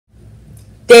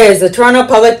There's the Toronto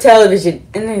Public Television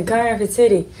in the Cardiff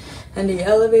City, and the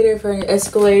elevator for an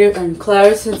escalator in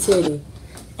Clarkson City.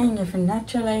 And you're from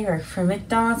Natural Air, from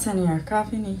McDonald's and your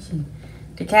Coffee Nation.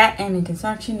 The cat and the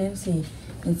construction MC.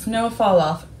 It's no fall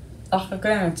off the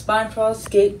ground. Spongebob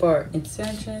skateboard. It's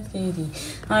Central City.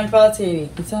 Spongebob TV.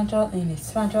 It's Central and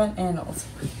it's Spongebob Annals.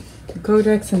 The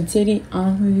Codex and City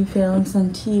on movie films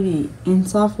and TV, in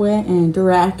software and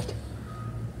direct.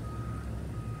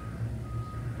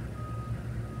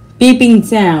 Beeping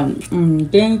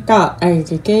sound. Gang thought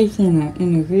education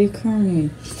in the Greek community.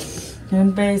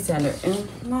 And Bay Center. And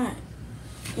what?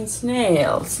 And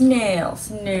snail.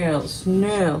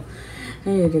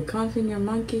 Hey, the coffee, your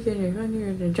monkey, and you're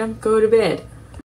going to jump, go to bed.